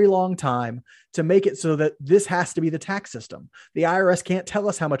a very long time to make it so that this has to be the tax system. The IRS can't tell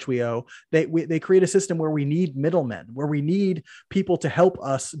us how much we owe. They create a system where we need middlemen, where we need people to help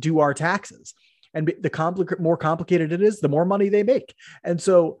us do our taxes. And the more complicated it is, the more money they make. And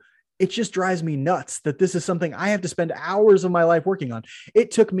so it just drives me nuts that this is something I have to spend hours of my life working on.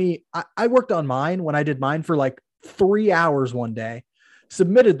 It took me, I worked on mine when I did mine for like 3 hours one day,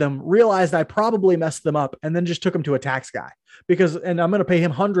 submitted them, realized I probably messed them up, and then just took them to a tax guy and I'm going to pay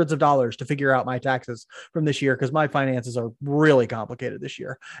him hundreds of dollars to figure out my taxes from this year because my finances are really complicated this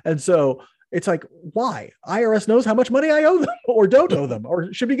year. And so it's like, why? IRS knows how much money I owe them or don't owe them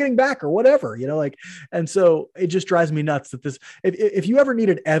or should be getting back or whatever, and so it just drives me nuts that if you ever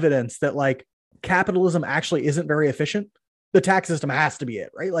needed evidence that like capitalism actually isn't very efficient, the tax system has to be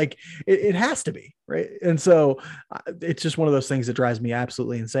it, right? Like it has to be, right? And so it's just one of those things that drives me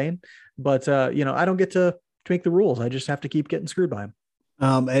absolutely insane. But, I don't get to make the rules. I just have to keep getting screwed by them.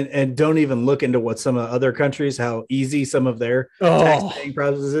 And don't even look into what some of other countries, how easy some of their tax paying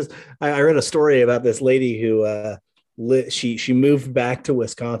processes is. I read a story about this lady who she moved back to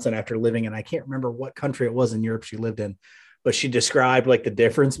Wisconsin after living in, I can't remember what country it was in Europe she lived in, but she described like the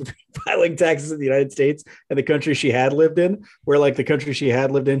difference between filing taxes in the United States and the country she had lived in, where like the country she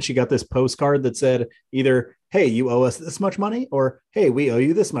had lived in, she got this postcard that said either, hey, you owe us this much money, or hey, we owe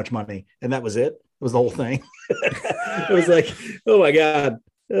you this much money. And that was it. It was the whole thing. It was like, oh my God,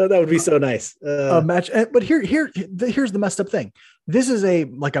 that would be so nice. Match. But here's the messed up thing. This is a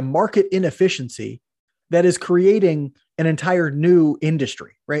market inefficiency that is creating an entire new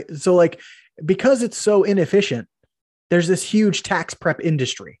industry, right? So like, because it's so inefficient, there's this huge tax prep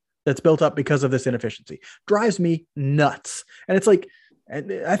industry that's built up because of this inefficiency. Drives me nuts. And it's like,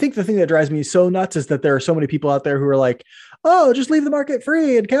 and I think the thing that drives me so nuts is that there are so many people out there who are like, oh, just leave the market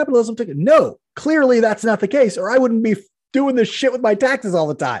free and capitalism. No, clearly that's not the case, or I wouldn't be doing this shit with my taxes all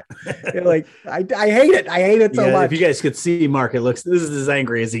the time. Like, I hate it. I hate it so much. If you guys could see Mark, this is as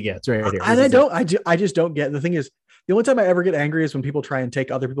angry as he gets right here. And I just don't get, the thing is, the only time I ever get angry is when people try and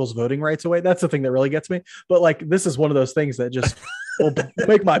take other people's voting rights away. That's the thing that really gets me. But like, this is one of those things that just will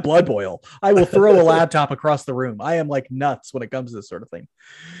make my blood boil. I will throw a laptop across the room. I am like nuts when it comes to this sort of thing.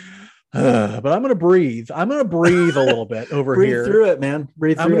 But I'm going to breathe. I'm going to breathe a little bit over here. Breathe through it, man.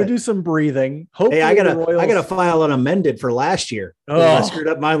 Breathe through it. I'm going to do some breathing. Hopefully, hey, I gotta file an amended for last year. I screwed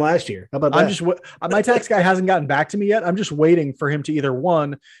up mine last year. How about that? My tax guy hasn't gotten back to me yet. I'm just waiting for him to either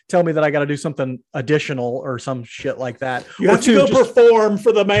one, tell me that I got to do something additional or some shit like that. You have to go perform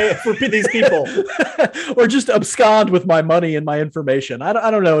for these people, or just abscond with my money and my information. I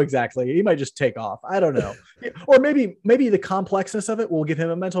don't know exactly. He might just take off. I don't know. Or maybe the complexness of it will give him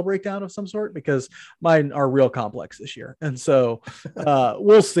a mental breakdown of some sort, because mine are real complex this year. And so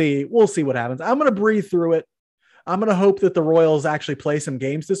we'll see what happens. I'm going to breathe through it. I'm going to hope that the Royals actually play some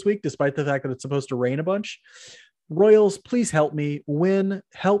games this week, despite the fact that it's supposed to rain a bunch. Royals, please help me win.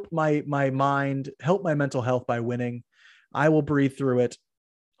 Help my mind, help my mental health by winning. I will breathe through it.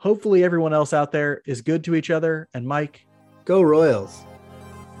 Hopefully everyone else out there is good to each other. And Mike, go Royals.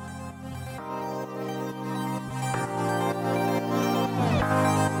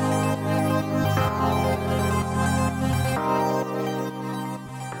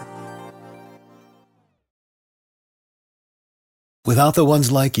 Without the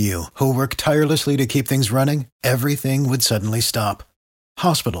ones like you, who work tirelessly to keep things running, everything would suddenly stop.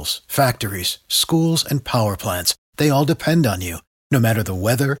 Hospitals, factories, schools, and power plants, They all depend on you. No matter the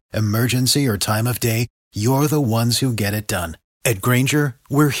weather, emergency, or time of day, you're the ones who get it done. At Grainger,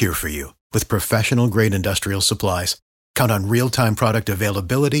 we're here for you with professional-grade industrial supplies. Count on real-time product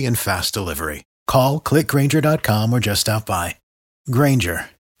availability and fast delivery. Call, click Grainger.com, or just stop by. Grainger,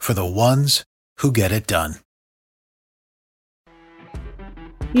 for the ones who get it done.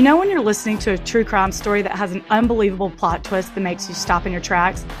 You know when you're listening to a true crime story that has an unbelievable plot twist that makes you stop in your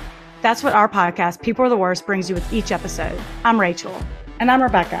tracks? That's what our podcast, People Are the Worst, brings you with each episode. I'm Rachel. And I'm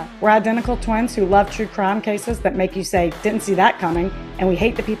Rebecca. We're identical twins who love true crime cases that make you say, didn't see that coming, and we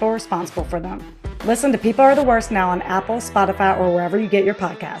hate the people responsible for them. Listen to People Are the Worst now on Apple, Spotify, or wherever you get your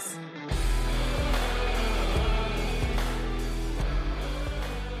podcasts.